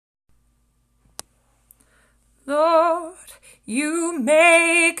You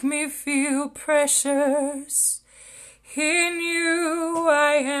make me feel precious. In you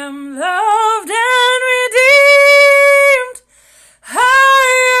I am loved and redeemed.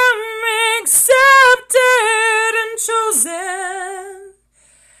 I am accepted and chosen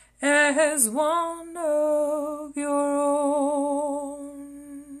as one of your own.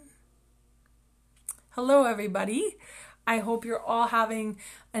 Hello, everybody. I hope you're all having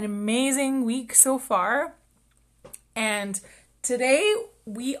an amazing week so far. And today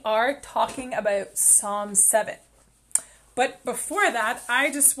we are talking about Psalm 7. But before that,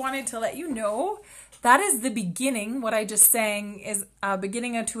 I just wanted to let you know that is the beginning. What I just sang is a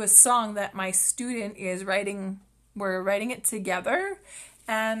beginning to a song that my student is writing. We're writing it together.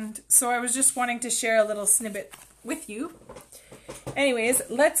 And so I was just wanting to share a little snippet with you. Anyways,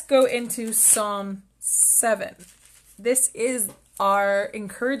 let's go into Psalm 7. This is our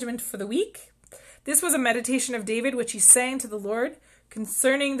encouragement for the week. This was a meditation of David, which he sang to the Lord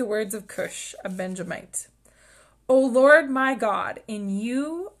concerning the words of Cush, a Benjamite. O Lord my God, in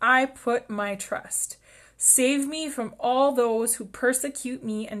you I put my trust. Save me from all those who persecute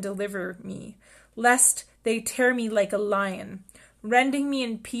me and deliver me, lest they tear me like a lion, rending me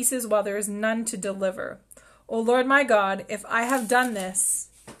in pieces while there is none to deliver. O Lord my God, if I have done this,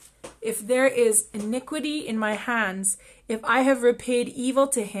 if there is iniquity in my hands, if I have repaid evil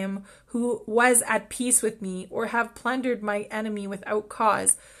to him who was at peace with me, or have plundered my enemy without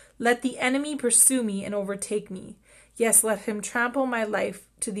cause, let the enemy pursue me and overtake me. Yes, let him trample my life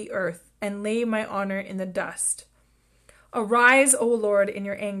to the earth and lay my honor in the dust. Arise, O Lord, in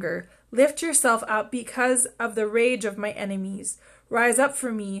your anger. Lift yourself up because of the rage of my enemies. Rise up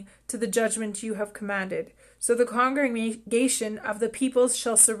for me to the judgment you have commanded. So the congregation of the peoples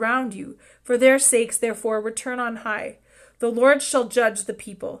shall surround you. For their sakes, therefore, return on high. The Lord shall judge the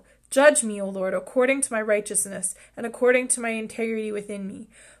people. Judge me, O Lord, according to my righteousness and according to my integrity within me.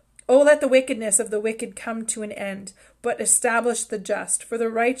 O let the wickedness of the wicked come to an end, but establish the just. For the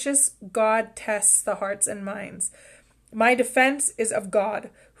righteous God tests the hearts and minds. My defense is of God,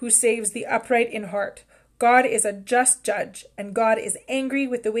 who saves the upright in heart. God is a just judge, and God is angry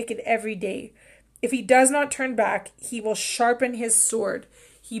with the wicked every day. If he does not turn back, he will sharpen his sword.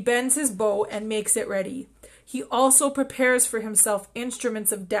 He bends his bow and makes it ready. He also prepares for himself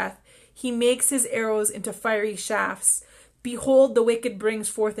instruments of death. He makes his arrows into fiery shafts. Behold, the wicked brings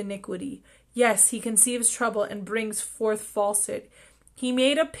forth iniquity. Yes, he conceives trouble and brings forth falsehood. He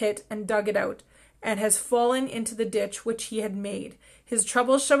made a pit and dug it out, and has fallen into the ditch which he had made. His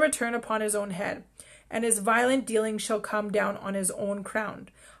troubles shall return upon his own head, and his violent dealing shall come down on his own crown.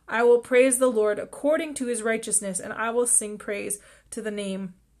 I will praise the Lord according to his righteousness, and I will sing praise to the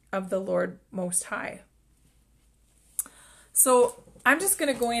name of the Lord Most High. So I'm just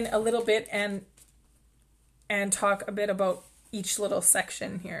going to go in a little bit and talk a bit about each little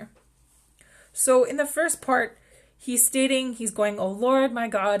section here. So in the first part, he's going, O Lord my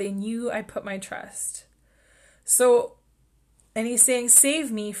God, in you I put my trust. So, and he's saying,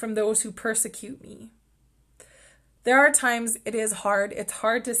 save me from those who persecute me. There are times it is hard. It's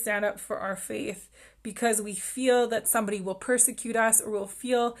hard to stand up for our faith because we feel that somebody will persecute us, or we'll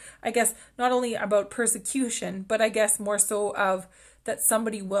feel, I guess, not only about persecution, but I guess more so of that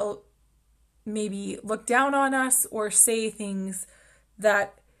somebody will maybe look down on us or say things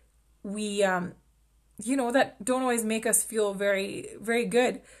that we, that don't always make us feel very, very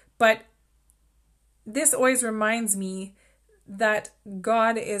good. But this always reminds me that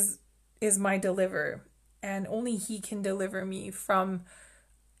God is my deliverer. And only he can deliver me from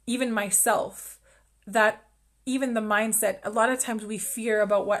even myself. That even the mindset, a lot of times we fear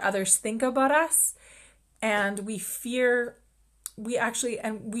about what others think about us. And we shouldn't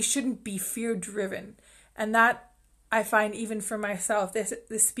be fear driven. And that I find even for myself, this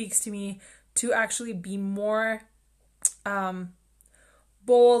speaks to me to actually be more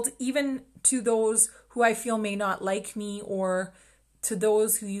bold, even to those who I feel may not like me, or to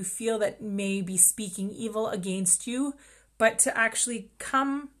those who you feel that may be speaking evil against you, but to actually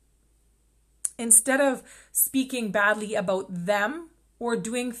come, instead of speaking badly about them or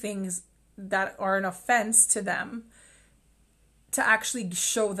doing things that are an offense to them, to actually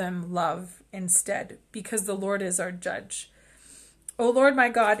show them love instead, because the Lord is our judge. O Lord my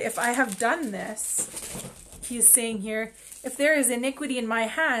God, if I have done this, he is saying here, if there is iniquity in my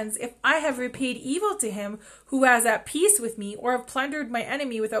hands, if I have repaid evil to him who was at peace with me, or have plundered my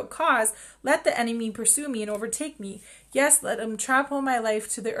enemy without cause, let the enemy pursue me and overtake me. Yes, let him trample my life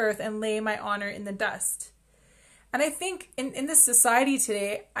to the earth and lay my honor in the dust. And I think in this society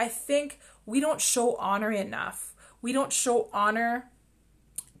today, I think we don't show honor enough. We don't show honor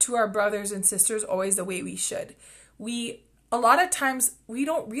to our brothers and sisters always the way we should. a lot of times we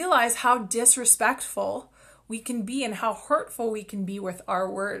don't realize how disrespectful we can be and how hurtful we can be with our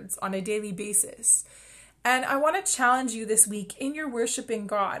words on a daily basis. And I want to challenge you this week in your worshiping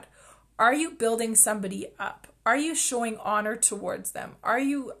God. Are you building somebody up? Are you showing honor towards them? Are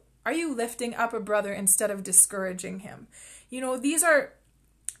you lifting up a brother instead of discouraging him?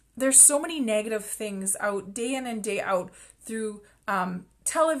 There's so many negative things out day in and day out through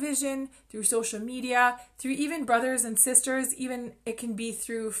television, through social media, through even brothers and sisters, even it can be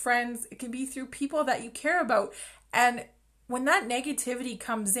through friends, it can be through people that you care about. And when that negativity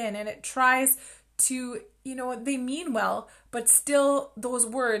comes in and it tries to, they mean well, but still those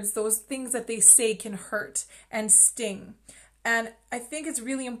words, those things that they say can hurt and sting. And I think it's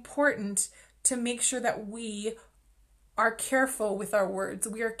really important to make sure that we are careful with our words.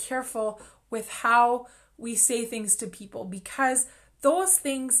 We are careful with how we say things to people, because those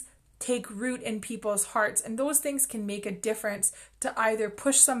things take root in people's hearts, and those things can make a difference to either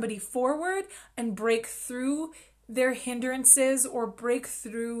push somebody forward and break through their hindrances or break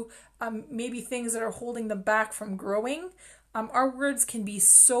through maybe things that are holding them back from growing. Our words can be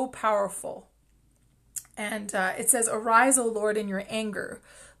so powerful. And it says, "Arise, O Lord, in your anger.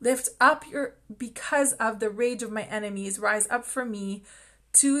 Lift up because of the rage of my enemies. Rise up for me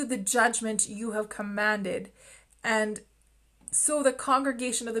to the judgment you have commanded. And so the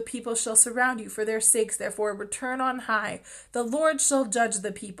congregation of the people shall surround you for their sakes. Therefore, return on high. The Lord shall judge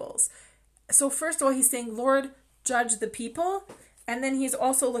the peoples." So first of all, he's saying, Lord, judge the people. And then he's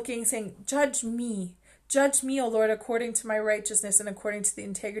also saying, judge me. Judge me, O Lord, according to my righteousness and according to the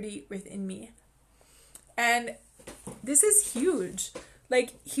integrity within me. And this is huge.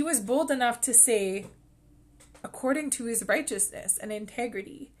 He was bold enough to say, according to his righteousness and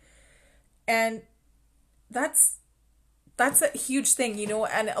integrity. And that's a huge thing,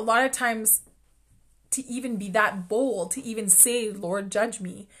 and a lot of times to even be that bold, to even say, Lord, judge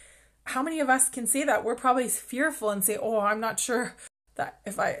me. How many of us can say that? We're probably fearful and say, oh, I'm not sure that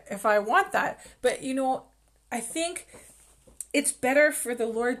if I want that. But, I think it's better for the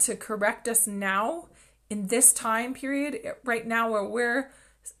Lord to correct us now in this time period, right now where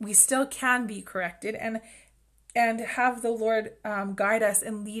we still can be corrected, and have the Lord guide us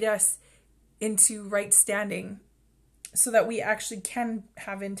and lead us into right standing so that we actually can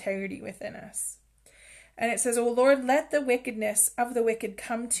have integrity within us. And it says, "O Lord, let the wickedness of the wicked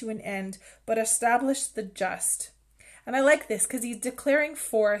come to an end, but establish the just." And I like this because he's declaring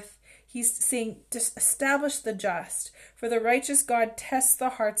forth, he's saying, just establish the just. For the righteous God tests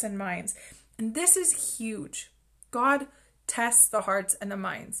the hearts and minds. And this is huge. God tests the hearts and the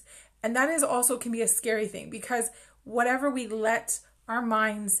minds. And that is also can be a scary thing, because whatever we let our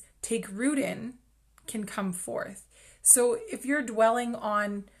minds take root in can come forth. So if you're dwelling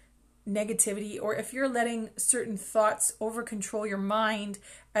on negativity, or if you're letting certain thoughts over control your mind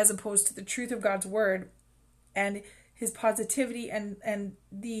as opposed to the truth of God's word and his positivity and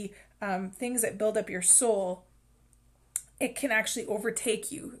the things that build up your soul, it can actually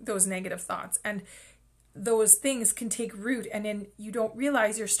overtake you, those negative thoughts. And those things can take root, and then you don't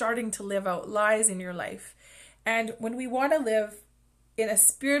realize you're starting to live out lies in your life. And when we want to live in a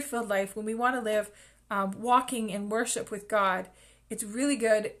spirit-filled life, when we want to live walking in worship with God, it's really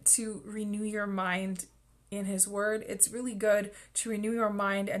good to renew your mind in his word. It's really good to renew your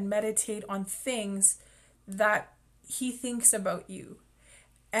mind and meditate on things that he thinks about you.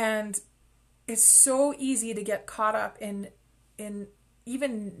 And it's so easy to get caught up in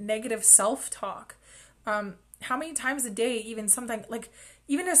even negative self-talk. How many times a day, even something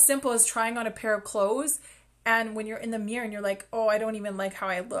even as simple as trying on a pair of clothes, and when you're in the mirror and you're like, oh, I don't even like how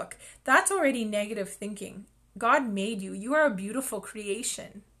I look. That's already negative thinking. God made you. You are a beautiful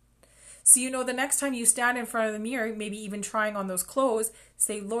creation. So, the next time you stand in front of the mirror, maybe even trying on those clothes,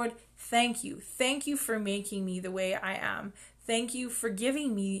 say, Lord, thank you. Thank you for making me the way I am. Thank you for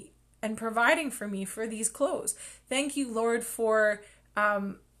giving me and providing for me for these clothes. Thank you, Lord, for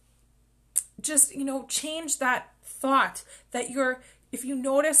change that thought that if you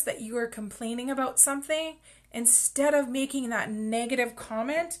notice that you are complaining about something, instead of making that negative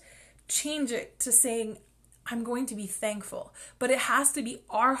comment, change it to saying, I'm going to be thankful. But it has to be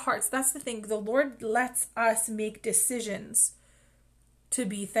our hearts. That's the thing. The Lord lets us make decisions to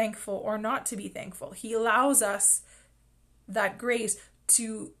be thankful or not to be thankful. He allows us that grace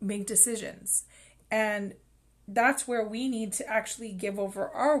to make decisions. And that's where we need to actually give over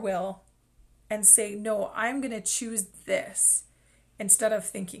our will and say, no, I'm going to choose this instead of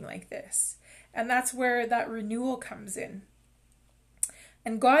thinking like this. And that's where that renewal comes in.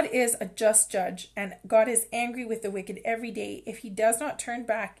 And God is a just judge, and God is angry with the wicked every day. If he does not turn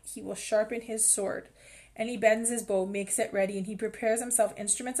back, he will sharpen his sword and he bends his bow, makes it ready, and he prepares himself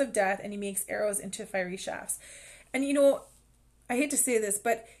instruments of death, and he makes arrows into fiery shafts. And I hate to say this,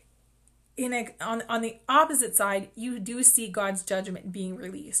 but on the opposite side, you do see God's judgment being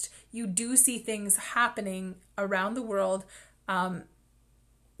released. You do see things happening around the world. There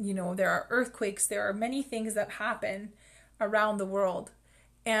are earthquakes. There are many things that happen around the world.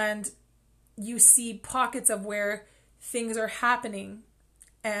 And you see pockets of where things are happening.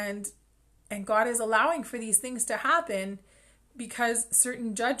 And God is allowing for these things to happen because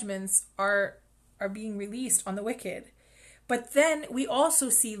certain judgments are being released on the wicked. But then we also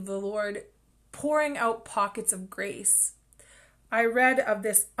see the Lord pouring out pockets of grace. I read of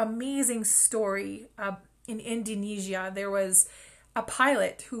this amazing story in Indonesia. There was a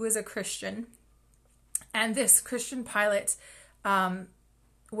pilot who was a Christian, and this Christian pilot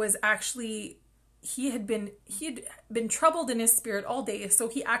was actually, he had been troubled in his spirit all day, so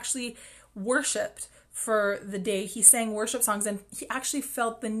he actually worshipped for the day. He sang worship songs, and he actually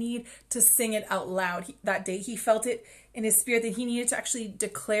felt the need to sing it out loud that day. He felt it in his spirit that he needed to actually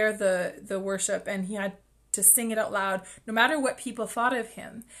declare the worship, and he had to sing it out loud no matter what people thought of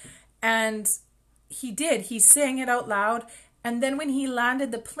him. And he did. He sang it out loud. And then when he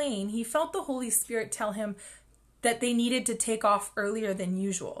landed the plane, he felt the Holy Spirit tell him that they needed to take off earlier than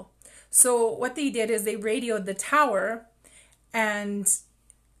usual. So what they did is they radioed the tower, and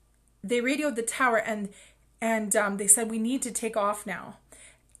they said, we need to take off now.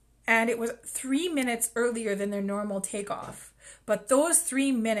 And it was 3 minutes earlier than their normal takeoff. But those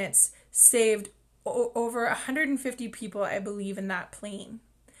 3 minutes saved over 150 people, I believe, in that plane.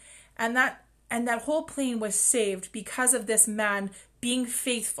 And that whole plane was saved because of this man being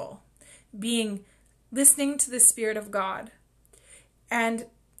faithful, listening to the Spirit of God. And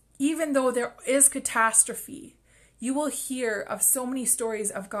even though there is catastrophe, you will hear of so many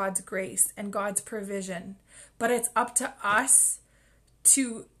stories of God's grace and God's provision. But it's up to us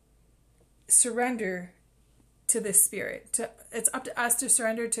to surrender to the Spirit. It's up to us to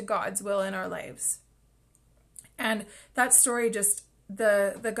surrender to God's will in our lives. And that story, just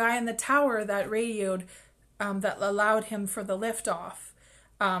the guy in the tower that radioed, that allowed him for the liftoff,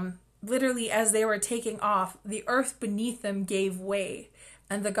 literally as they were taking off, the earth beneath them gave way,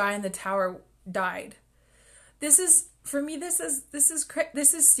 and the guy in the tower died. This is, for me, this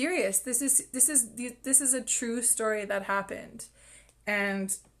is serious. This is a true story that happened,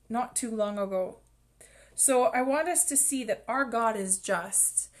 and not too long ago. So I want us to see that our God is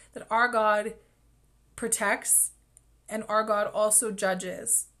just, that our God protects, and our God also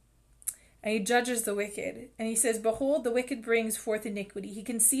judges. And he judges the wicked. And he says, behold, the wicked brings forth iniquity. He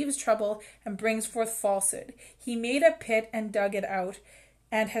conceives trouble and brings forth falsehood. He made a pit and dug it out,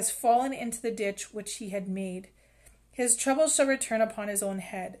 and has fallen into the ditch which he had made. His trouble shall return upon his own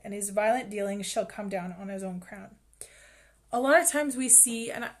head, and his violent dealings shall come down on his own crown. A lot of times we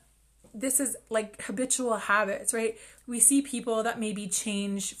see, and this is like habitual habits, right? We see people that maybe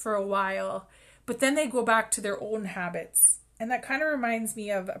change for a while, but then they go back to their own habits. And that kind of reminds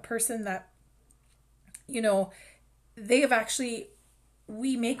me of a person that, they have actually,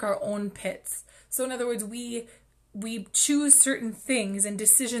 we make our own pits. So in other words, we choose certain things and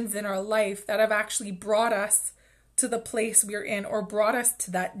decisions in our life that have actually brought us to the place we're in, or brought us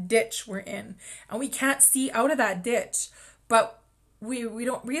to that ditch we're in. And we can't see out of that ditch, but we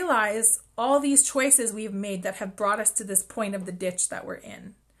don't realize all these choices we've made that have brought us to this point of the ditch that we're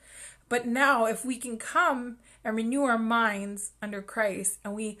in. But now, if we can come and renew our minds under Christ,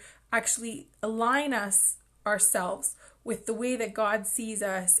 and we actually align ourselves with the way that God sees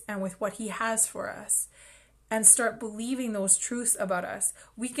us and with what he has for us, and start believing those truths about us,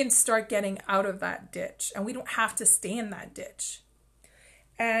 we can start getting out of that ditch, and we don't have to stay in that ditch.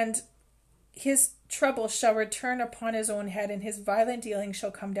 And his trouble shall return upon his own head, and his violent dealing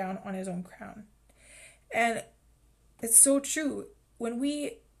shall come down on his own crown. And it's so true. When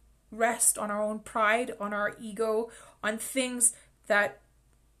we rest on our own pride, on our ego, on things that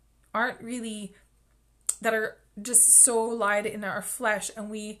aren't really, that are just so lied in our flesh, and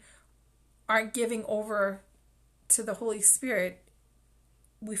we aren't giving over to the Holy Spirit,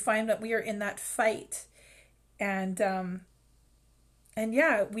 we find that we are in that fight. And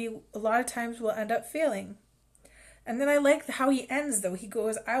yeah, we a lot of times will end up failing. And then I like how he ends, though. He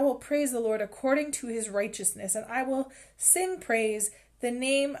goes, I will praise the Lord according to his righteousness, and I will sing praise the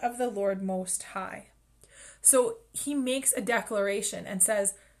name of the Lord Most High. So he makes a declaration and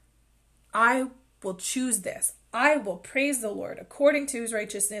says, I will choose this. I will praise the Lord according to his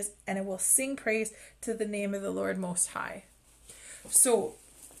righteousness, and I will sing praise to the name of the Lord Most High. So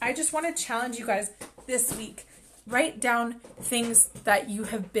I just want to challenge you guys this week. Write down things that you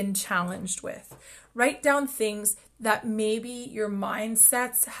have been challenged with. Write down things that maybe your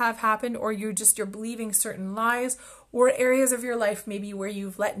mindsets have happened, or you're believing certain lies, or areas of your life maybe where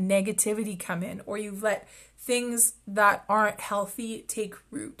you've let negativity come in, or you've let things that aren't healthy take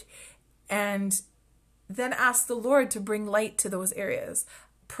root. And then ask the Lord to bring light to those areas.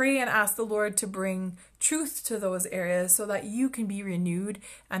 Pray and ask the Lord to bring truth to those areas so that you can be renewed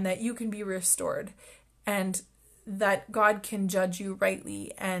and that you can be restored, and that God can judge you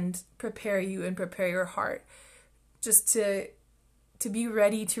rightly and prepare you and prepare your heart just to be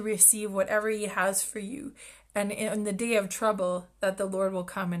ready to receive whatever He has for you. And in the day of trouble, that the Lord will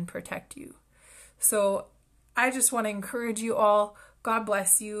come and protect you. So I just want to encourage you all. God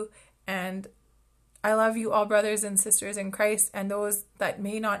bless you. And I love you all, brothers and sisters in Christ, and those that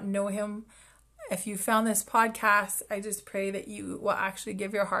may not know Him. If you found this podcast, I just pray that you will actually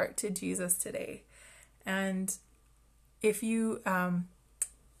give your heart to Jesus today. And if you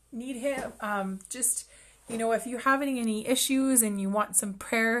need Him, if you're having any issues and you want some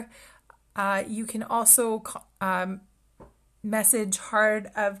prayer, you can also message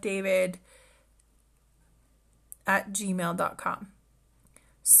heartofdavid@gmail.com.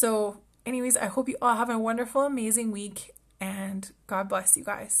 So anyways, I hope you all have a wonderful, amazing week, and God bless you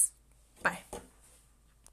guys. Bye.